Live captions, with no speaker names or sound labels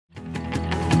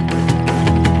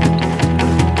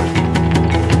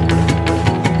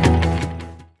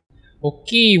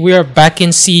Okay, we are back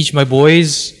in siege, my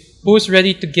boys. Who's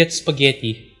ready to get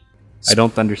spaghetti? I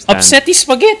don't understand. Upsetti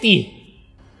spaghetti!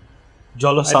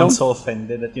 Jolo sounds so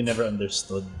offended that you never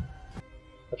understood.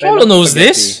 Jolo knows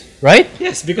this, right?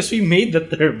 Yes, because we made the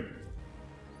term.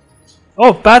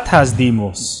 Oh, Pat has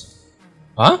demos.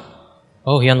 Huh?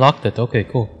 Oh, he unlocked it. Okay,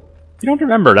 cool. You don't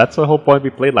remember. That's the whole point we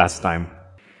played last time.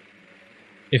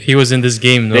 If he was in this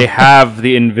game, no? They have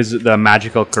the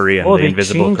magical Korean, Oh, the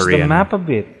invisible changed Korean. the map a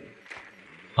bit.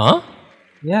 Huh?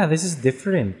 Yeah, this is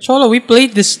different. Cholo, we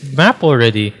played this map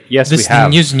already. Yes, this we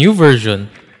have. This new version.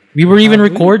 We were even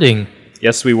recording.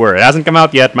 Yes, we were. It hasn't come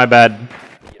out yet. My bad.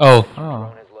 Oh.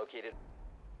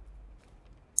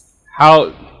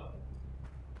 How?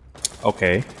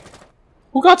 Okay.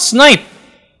 Who got sniped?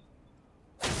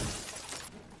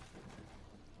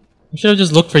 I should have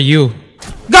just looked for you.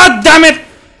 God damn it!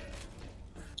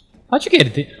 How'd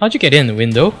you get in the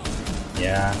window?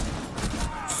 Yeah.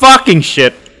 Fucking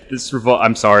shit. This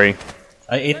I'm sorry.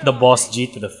 I ate the boss G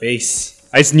to the face.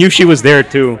 I knew she was there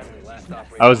too.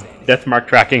 I was deathmark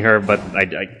tracking her, but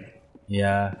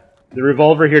Yeah. the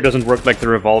revolver here doesn't work like the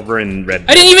revolver in Red.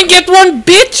 I didn't even get one,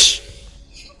 bitch!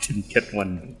 Didn't get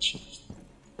one.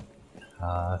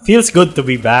 Feels good to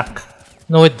be back.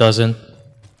 No, it doesn't.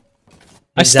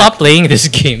 I Exactly. stopped playing this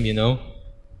game, you know?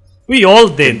 We all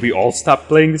did. Did we all stop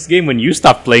playing this game? When you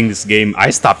stopped playing this game, I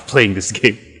stopped playing this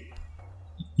game.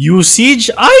 You siege,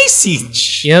 I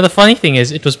siege. You know, the funny thing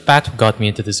is, it was Pat who got me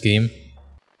into this game.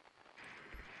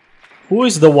 Who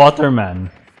is the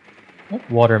waterman? What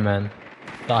Waterman?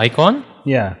 The icon?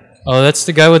 Yeah. Oh, that's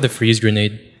the guy with the freeze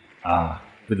grenade.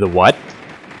 With the what?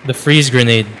 The freeze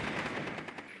grenade.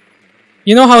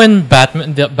 You know how in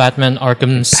Batman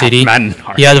Arkham City,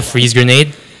 he had a freeze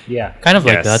grenade? Yeah. Kind of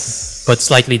like that, Yes. but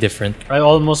slightly different. I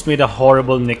almost made a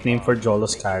horrible nickname for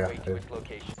Jolo's character.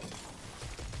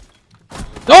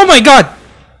 Oh my god!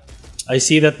 I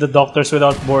see that the Doctors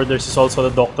Without Borders is also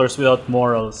the Doctors Without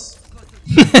Morals.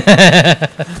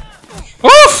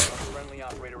 Oof!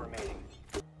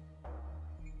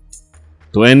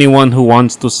 To anyone who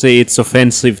wants to say it's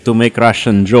offensive to make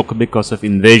Russian joke because of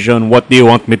invasion, what do you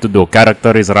want me to do?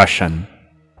 Character is Russian.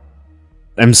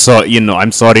 I'm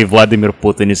sorry, Vladimir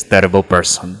Putin is a terrible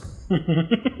person.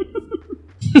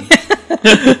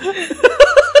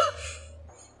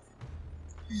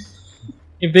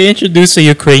 If they introduce a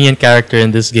Ukrainian character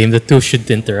in this game, the two should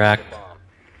interact.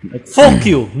 Like, fuck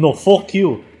you! No, fuck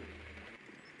you!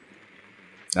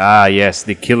 Ah, yes,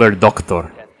 the killer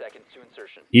doctor.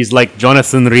 He's like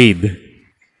Jonathan Reed.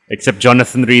 Except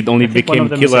Jonathan Reed only think one became of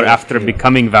them killer is a after killer.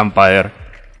 becoming vampire.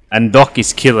 And Doc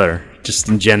is killer, just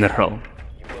in general.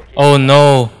 Oh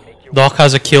no, Doc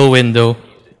has a kill window.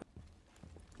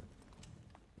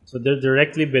 So they're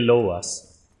directly below us.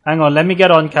 Hang on, let me get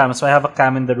on cam. So I have a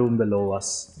cam in the room below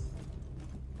us.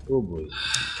 Oh boy.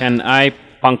 Can I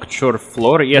puncture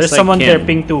floor? Yes, There's someone I there, can.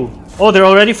 ping 2. Oh, they're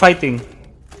already fighting.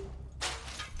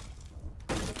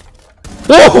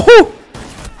 Oh!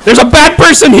 There's a bad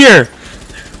person here!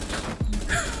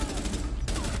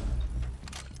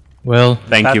 Well,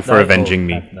 Thank Pat you for died. avenging Oh,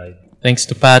 me. Pat died. thanks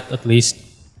to Pat, at least.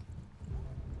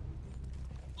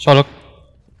 Sholok.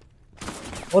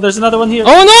 Oh, there's another one here.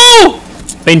 Oh no!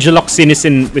 Pengeloxin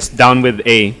is down with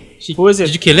A. Who is it?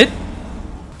 Did you kill it?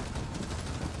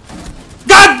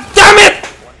 God damn it!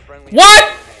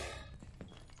 What?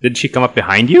 Did she come up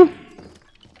behind you?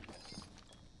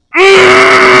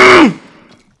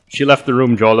 She left the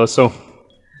room, Jolo, so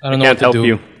I don't I know can't what help to do.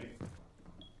 you.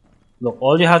 Look,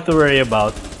 all you have to worry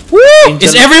about Woo! Angel-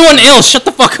 Is everyone else? Shut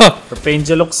the fuck up! are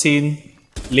Pengeloxin,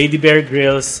 Lady Bear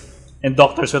Grylls, and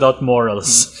Doctors Without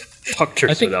Morals. Doctors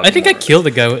I think I killed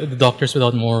the guy with the Doctors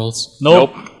Without Morals.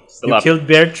 Nope. Still You up. killed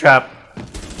Bear Trap.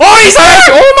 Oh, he's there!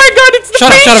 Oh my god, it's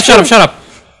the Shut up!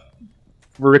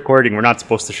 We're recording, we're not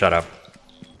supposed to shut up.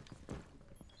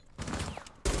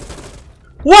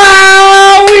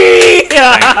 Wowee!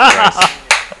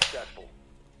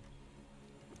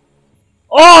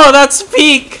 Oh, that's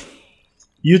peak!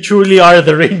 You truly are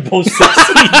the Rainbow Six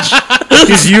Siege. It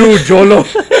is you, Jolo.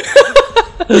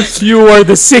 You are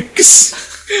the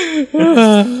 6.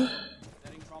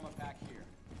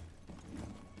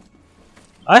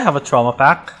 I have a trauma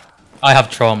pack. I have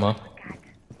trauma.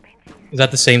 Is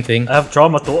that the same thing? I have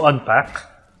trauma to unpack.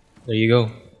 There you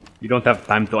go. You don't have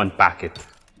time to unpack it.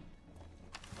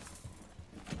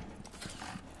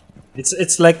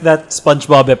 It's like that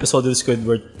SpongeBob episode of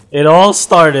Squidward. It all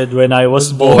started when I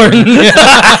was born.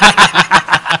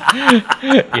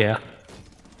 Yeah.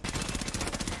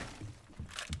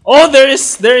 Oh, there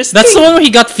is. That's the one where he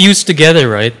got fused together,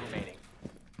 right?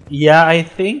 Yeah, I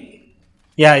think.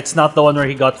 Yeah, it's not the one where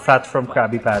he got fat from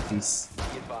Krabby Patties.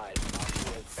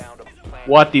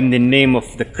 What in the name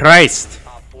of the Christ?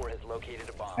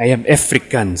 I am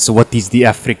African, so what is the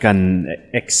African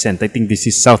accent? I think this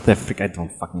is South Africa. I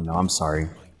don't fucking know. I'm sorry.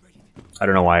 I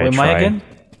don't know why I Who am I try. again?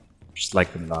 Just like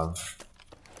love.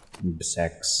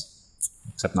 Sex.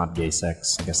 Except not gay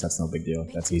sex. I guess that's no big deal.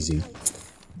 That's easy.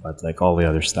 But like all the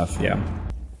other stuff, yeah.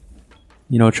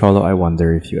 You know, Cholo, I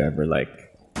wonder if you ever like...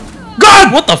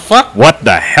 God! What the fuck? What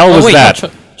the hell was wait,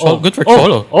 that? good for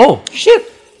Cholo. Oh,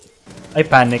 shit! I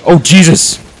panicked. Oh,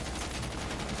 Jesus!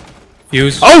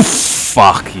 Fuse. Oh,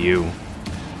 fuck you.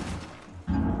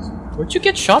 Where'd you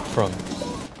get shot from?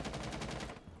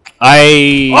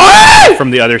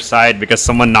 From the other side because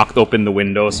someone knocked open the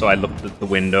window, so I looked at the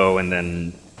window and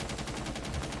then...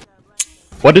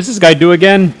 What does this guy do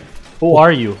again? Who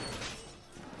are you?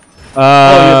 You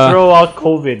throw out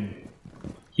COVID.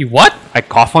 He what? I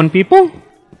cough on people?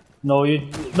 No,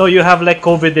 you have like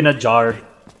COVID in a jar.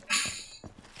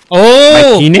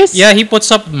 Oh! My penis? Yeah, he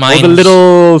puts up mines. Oh, the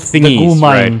little thingies, goo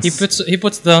right. mines. He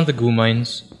puts down the goo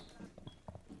mines.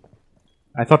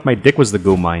 I thought my dick was the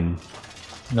goo mine.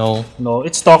 No. No,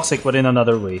 it's toxic, but in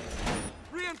another way.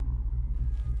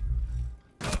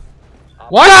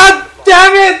 What? God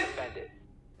damn it!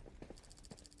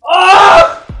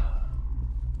 Ah!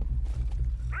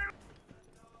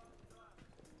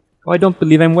 Oh, I don't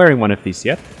believe I'm wearing one of these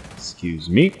yet. Excuse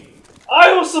me.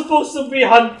 I was supposed to be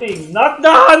hunting, not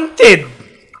the hunted!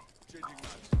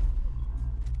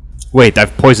 Wait,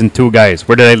 I've poisoned 2 guys.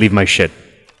 Where did I leave my shit?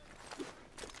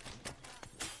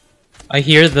 I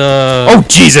hear the... Oh,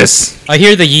 Jesus! I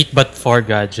hear the yeet but 4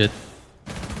 gadget.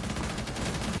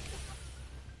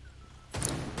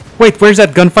 Wait, where's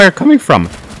that gunfire coming from?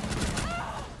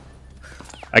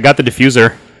 I got the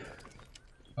diffuser.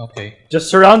 Okay. Just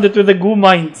surround it with the goo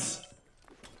mines.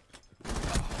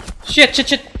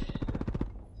 Shit.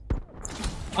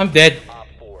 I'm dead.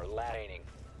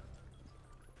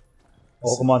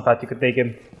 Oh, come on, Pat, you could take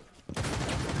him.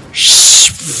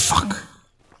 Shh, fuck.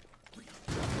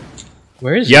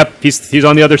 Where is he? Yep, he's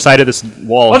on the other side of this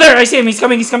wall. Oh, there! I see him! He's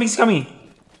coming!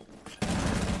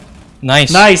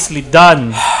 Nice. Nicely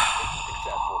done!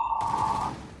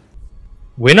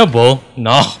 Winnable?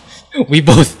 No. We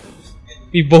both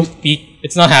peaked.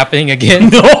 It's not happening again.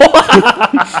 No!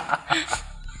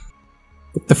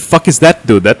 What the fuck is that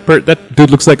dude? That dude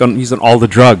looks like he's on all the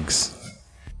drugs.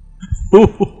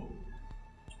 You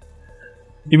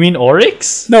mean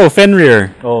Oryx? No,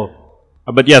 Fenrir. Oh.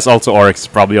 But yes, also Oryx is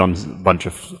probably on a bunch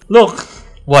of... Look!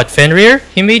 What, Fenrir?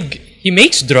 He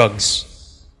makes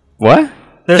drugs. What?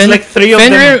 There's like 3 of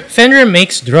them. Fenrir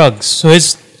makes drugs. So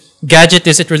his gadget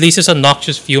is it releases a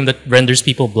noxious fume that renders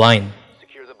people blind.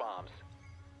 Secure the bombs.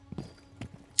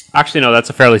 Actually, no, that's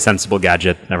a fairly sensible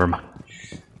gadget. Never mind.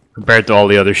 Compared to all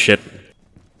the other shit.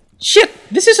 Shit!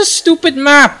 This is a stupid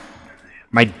map!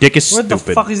 My dick is Where stupid.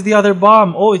 the fuck is the other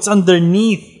bomb? Oh, it's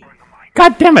underneath.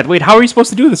 God damn it. Wait, how are you supposed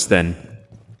to do this then?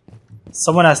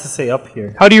 Someone has to say up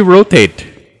here. How do you rotate?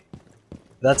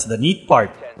 That's the neat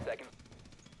part. 10 seconds.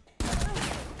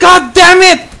 God damn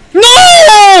it!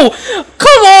 No!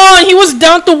 Come on! He was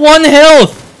down to 1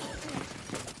 health!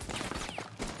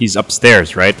 He's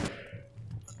upstairs, right?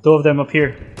 2 of them up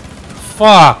here.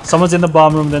 Fuck! Someone's in the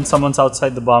bomb room, then someone's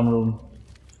outside the bomb room.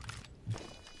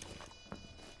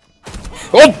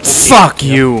 Oh, fuck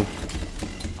you!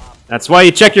 That's why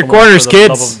you check your Come on, corners, for the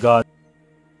love kids! of God.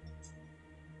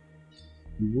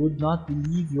 You would not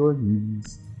believe your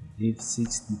news if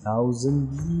 60,000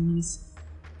 bees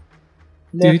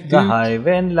left the hive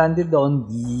and landed on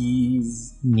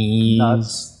these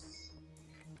nuts.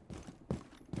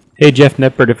 Hey, Jeff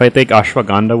Neppert, if I take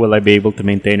ashwagandha, will I be able to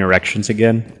maintain erections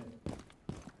again?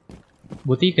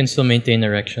 But you can still maintain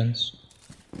erections.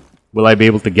 Will I be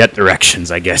able to get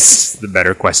erections, I guess, the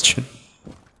better question.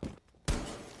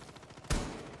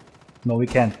 No, we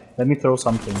can't. Let me throw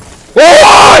something.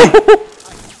 Oh!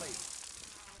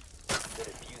 The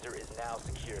diffuser is now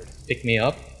secured. Pick me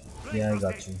up. Yeah, I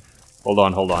got you. Hold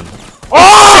on.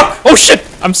 Oh! Oh shit!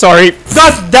 I'm sorry.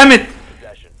 God damn it!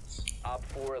 Possession. Op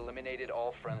 4 eliminated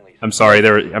all friendlies. I'm sorry.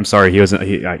 I'm sorry. He wasn't.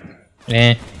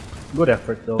 Eh. Good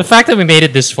effort though. The fact that we made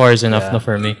it this far is enough Yeah. no,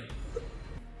 for me.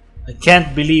 I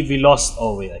can't believe we lost.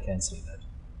 Oh wait, I can't say that.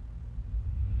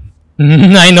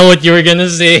 I know what you were gonna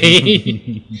say.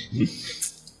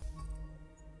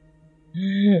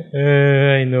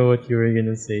 I know what you were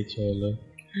gonna say, Cholo.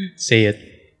 Say it.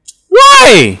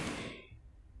 Why?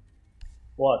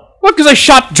 What? What? Because I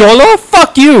shot Jolo?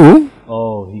 Fuck you!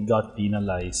 Oh, he got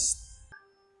penalized.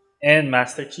 And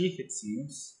Master Chief, it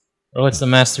seems. Oh, it's the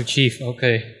Master Chief.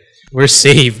 Okay. We're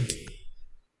saved.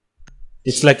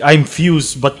 It's like I'm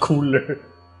fused but cooler.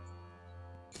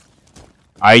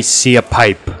 I see a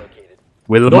pipe.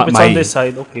 Will Nope, it's on this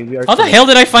side. Okay, we are. How the hell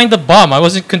did I find the bomb? I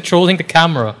wasn't controlling the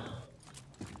camera.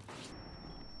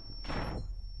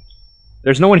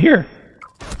 There's no one here.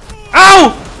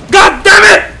 Ow! God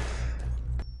damn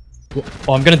it!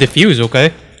 Oh, I'm gonna defuse,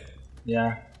 okay?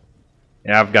 Yeah.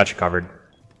 Yeah, I've got you covered.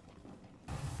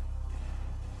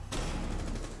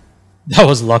 That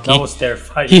was lucky. That was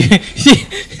terrifying.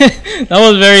 That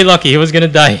was very lucky. He was gonna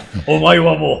die. Omae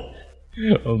wa mo.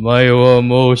 Omae wa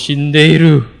mo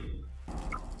shindeiru.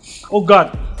 Oh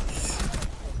god.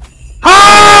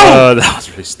 Oh! That was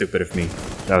really stupid of me.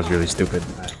 That was really stupid.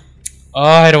 Oh,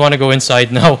 I don't want to go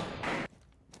inside now.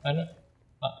 I don't...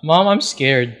 Mom, I'm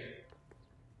scared.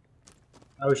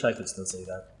 I wish I could still say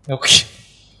that. Okay.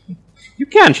 You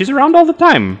can. She's around all the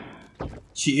time.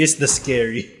 She is the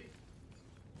scary.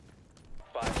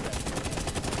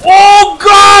 Oh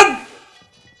god!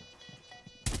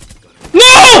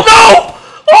 No! No!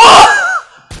 Oh!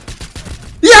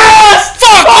 Yes!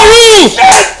 Fuck you!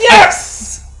 Yes! Yes!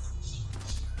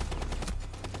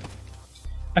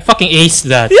 I fucking aced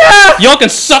that. Yeah! Y'all can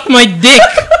suck my dick!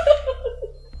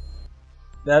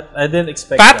 That I didn't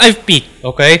expect. Pat, that. I've peaked,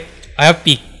 okay? I have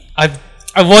peaked. I've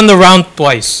won the round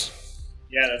twice.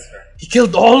 Yeah, that's fair. He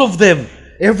killed all of them.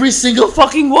 Every single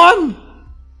fucking one.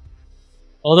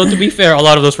 Although, to be fair, a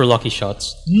lot of those were lucky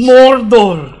shots.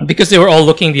 Mordor. Because they were all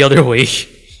looking the other way.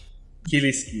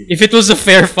 Killy skill. If it was a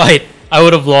fair fight, I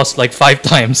would have lost like 5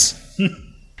 times.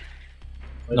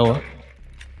 No.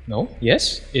 No?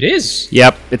 Yes? It is.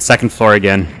 Yep, it's second floor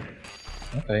again.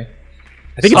 Okay.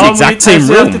 I think it's the exact same I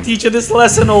room. have to teach you this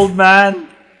lesson, old man.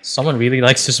 Someone really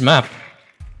likes this map.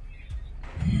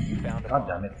 God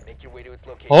damn it. Make your way to its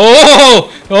location. Oh!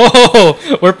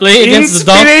 Oh! We're playing against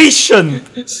the Inspiration!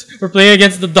 We're playing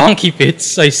against the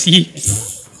Donkeypits, I see.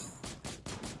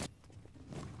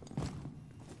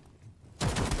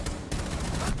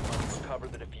 Cover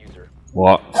the diffuser.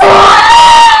 What?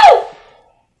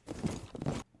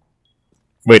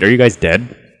 Wait, are you guys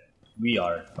dead? We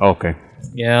are. Oh, okay.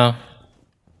 Yeah.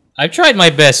 I've tried my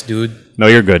best, dude. No,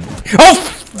 you're good. Oh!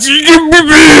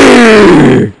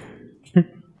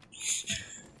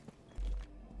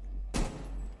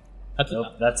 Nope,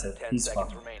 that's it. 10 He's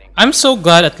seconds fucked. remaining. I'm so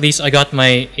glad at least I got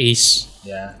my ace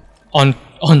Yeah. on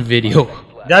video.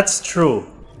 That's true.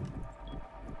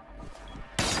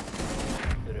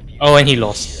 Oh, and he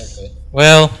lost. Okay.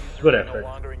 Well, Good effort.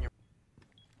 Longer in your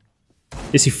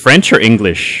Is he French or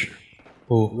English?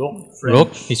 who? Look,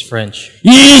 Rook? He's French.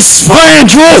 He's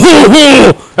French!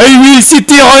 I will sit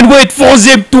here and wait for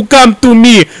them to come to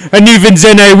me, and even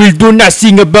then I will do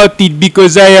nothing about it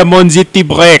because I am on the tea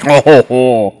break.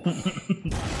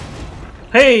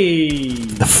 Hey!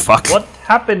 The fuck? What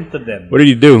happened to them? What did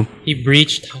he do? He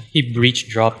breached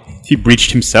drop. He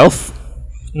breached himself?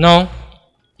 No.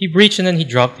 He breached and then he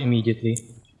dropped immediately.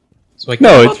 So I No,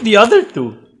 What it's... about the other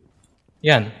two?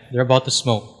 Yeah, they're about to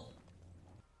smoke.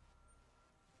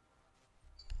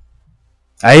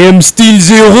 I am still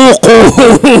the rook!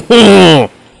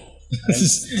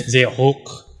 The hook.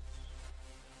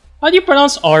 How do you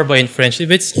pronounce Arba in French?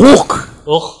 If it's Rook!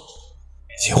 oh,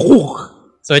 The rook!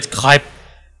 so it's crêpe.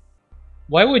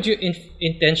 Why would you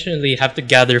intentionally have to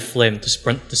gather phlegm to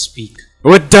speak?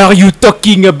 What are you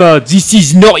talking about? This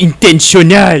is not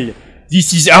intentional!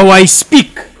 This is how I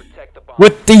speak! protect the bomb.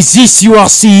 What is this you are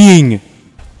seeing?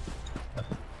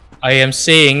 I am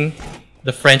saying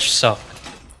the French suck.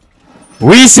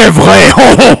 Oui, c'est vrai!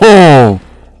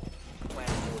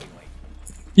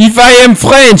 If I am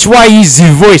French, why is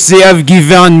the voice they have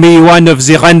given me one of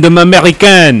the random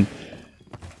American?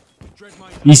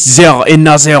 Is there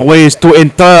another ways to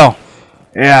enter?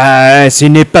 Ce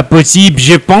n'est pas possible,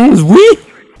 je pense, oui?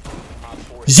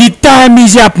 The time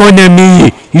is up, mon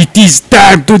ami! It is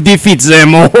time to defeat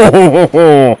them!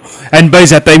 And by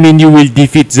that I mean you will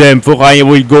defeat them, for I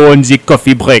will go on the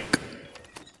coffee break.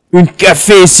 Un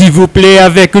café, s'il vous plaît,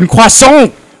 avec une croissant!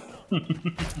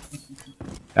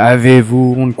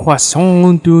 Avez-vous une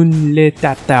croissant d'une lait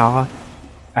tartare?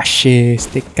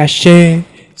 Steak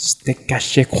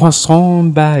haché, croissant,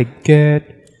 baguette.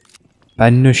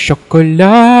 Pain au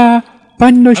chocolat,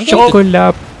 pas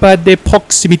de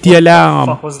proximité What alarme.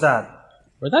 the fuck was that?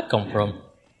 Where'd that come from?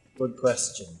 Good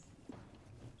question.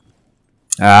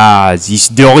 Ah, this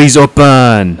door is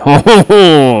open.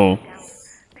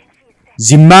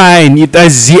 The mine, it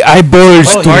has the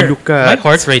eyeballs Oh, to here. look My at.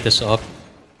 heart rate is up.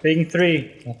 Ping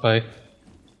 3. Okay.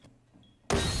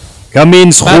 Come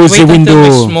in Pat, through wait the until we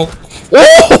window. smoke.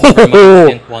 Oh!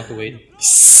 Didn't want to wait.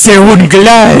 C'est un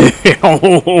glas.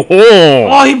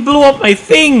 Oh, he blew up my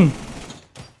thing!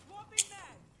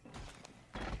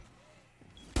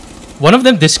 One of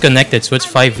them disconnected, so it's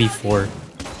 5v4.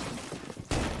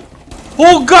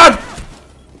 Oh god!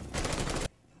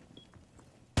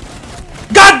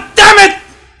 God damn it!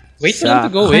 Wait for them to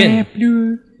go in.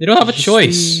 They don't have a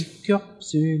choice.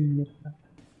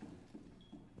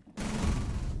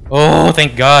 Oh,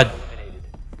 thank God.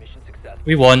 Mission successful.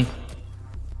 We won.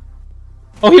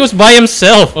 Oh, he was by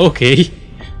himself. Okay.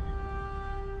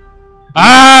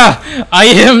 Ah! I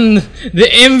am the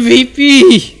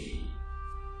MVP!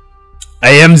 I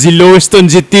am the lowest on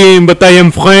the team, but I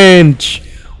am French.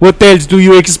 What else do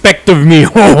you expect of me?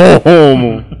 Ho ho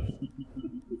ho!